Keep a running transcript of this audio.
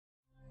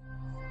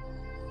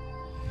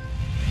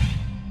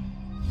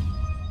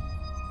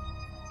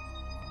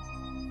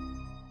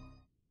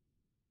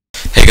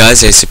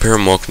guys, Ace here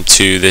and welcome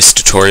to this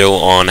tutorial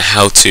on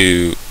how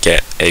to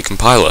get a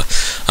compiler.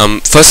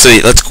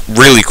 Firstly, let's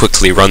really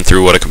quickly run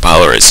through what a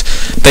compiler is.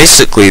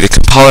 Basically, the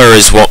compiler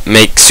is what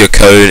makes your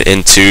code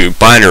into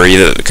binary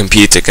that the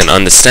computer can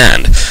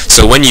understand.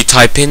 So when you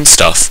type in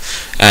stuff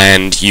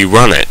and you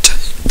run it,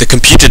 the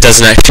computer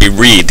doesn't actually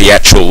read the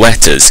actual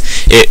letters.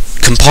 It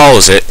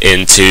compiles it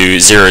into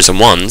zeros and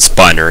ones,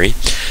 binary,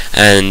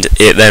 and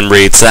it then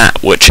reads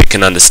that, which it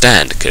can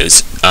understand,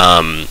 because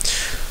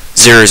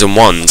zeros and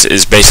ones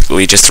is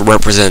basically just a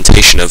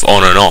representation of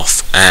on and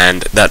off,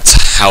 and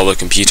that's how the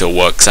computer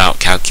works out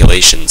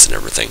calculations and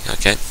everything.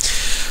 Okay.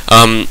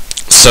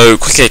 So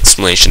quick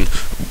explanation.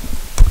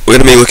 We're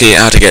going to be looking at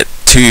how to get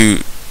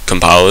two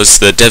compilers,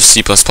 the Dev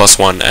C++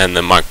 one and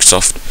the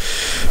Microsoft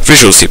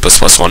Visual C++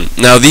 one.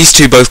 Now these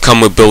two both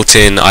come with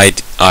built-in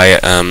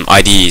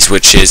IDEs,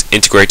 which is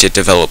Integrated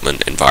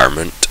Development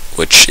Environment,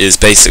 which is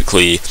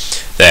basically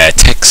their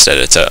text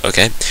editor.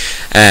 Okay.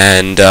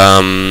 And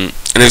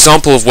an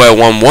example of where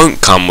one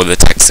won't come with a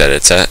text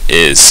editor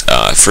is,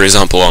 for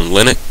example, on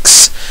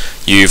Linux,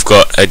 you've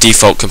got a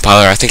default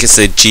compiler. I think it's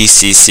the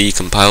GCC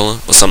compiler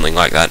or something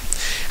like that,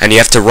 and you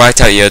have to write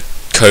out your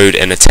code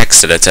in a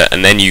text editor,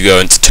 and then you go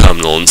into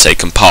terminal and say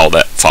compile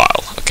that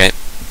file. Okay,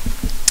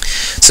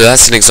 so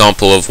that's an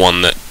example of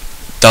one that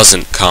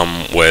doesn't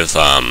come with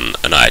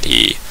an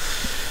IDE.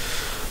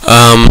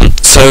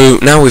 So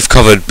now we've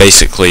covered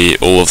basically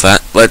all of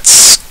that.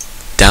 Let's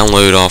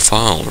download our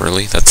file.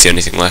 Really, that's the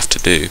only thing left to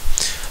do.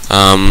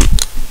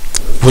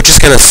 We're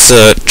just going to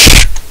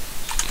search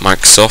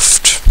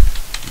Microsoft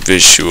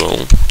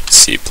Visual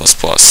C++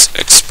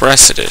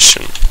 Express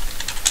Edition.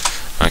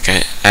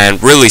 Okay,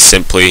 and really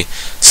simply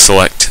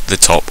select the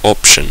top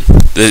option.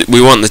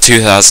 We want the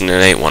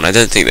 2008 one. I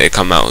don't think they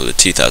come out with the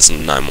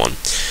 2009 one.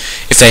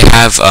 If they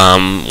have,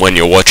 when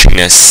you're watching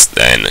this,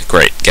 then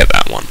great, get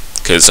that one,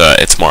 because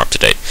it's more up to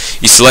date.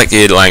 You select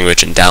your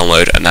language and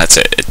download, and that's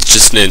it. It's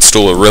just an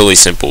installer, really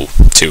simple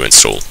to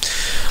install.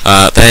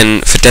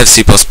 Then for Dev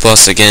C++,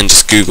 again,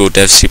 just Google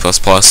Dev C++.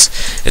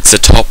 It's the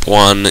top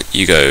one.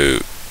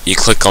 You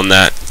click on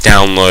that,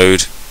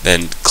 download,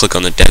 then click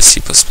on the Dev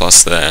C++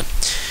 there.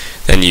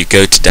 Then you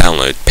go to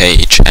download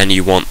page, and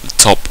you want the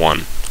top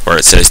one where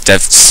it says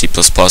Dev C++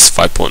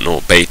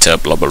 5.0 beta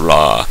blah blah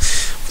blah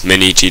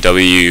mini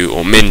GW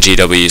or min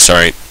GW,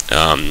 sorry.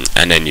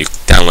 And then you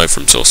download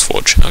from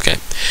SourceForge. Okay,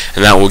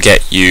 and that will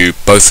get you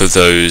both of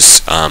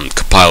those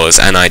compilers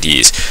and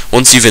IDEs.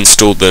 Once you've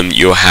installed them,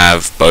 you'll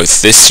have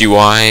both this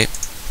UI,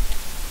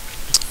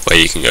 where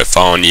you can go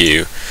file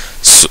new,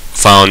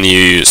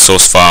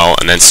 source file,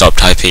 and then start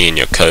typing in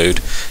your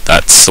code.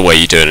 That's the way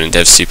you do it in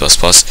Dev C++.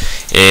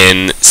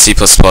 In C++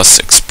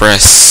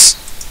 Express,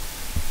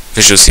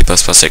 Visual C++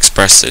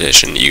 Express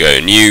Edition, you go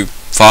new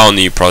file,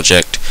 new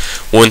project,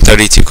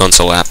 132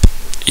 console app.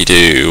 You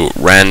do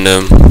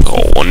random,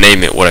 or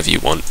name it whatever you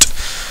want.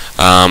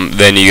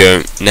 Then you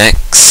go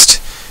next,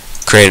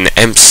 create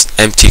an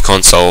empty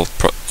console,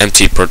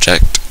 empty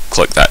project,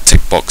 click that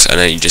tick box, and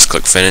then you just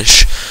click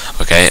finish.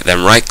 Okay,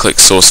 then right click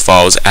source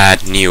files,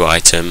 add new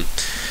item,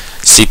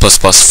 C++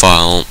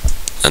 file,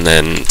 and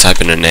then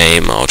type in a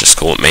name. I'll just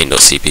call it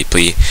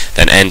main.cpp,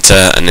 then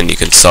enter, and then you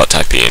can start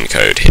typing in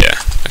code here.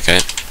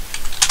 Okay.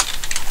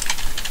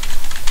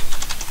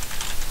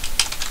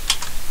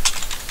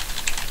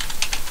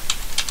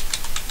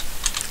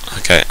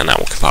 Okay, and that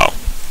will compile.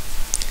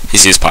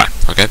 Easy as pie.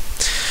 Okay.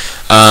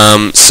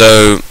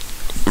 So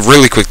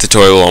really quick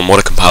tutorial on what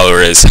a compiler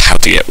is, how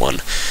to get one,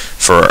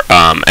 for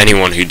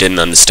anyone who didn't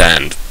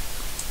understand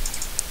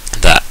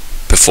that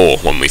before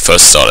when we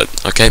first started.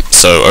 Okay,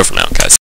 so over now, guys.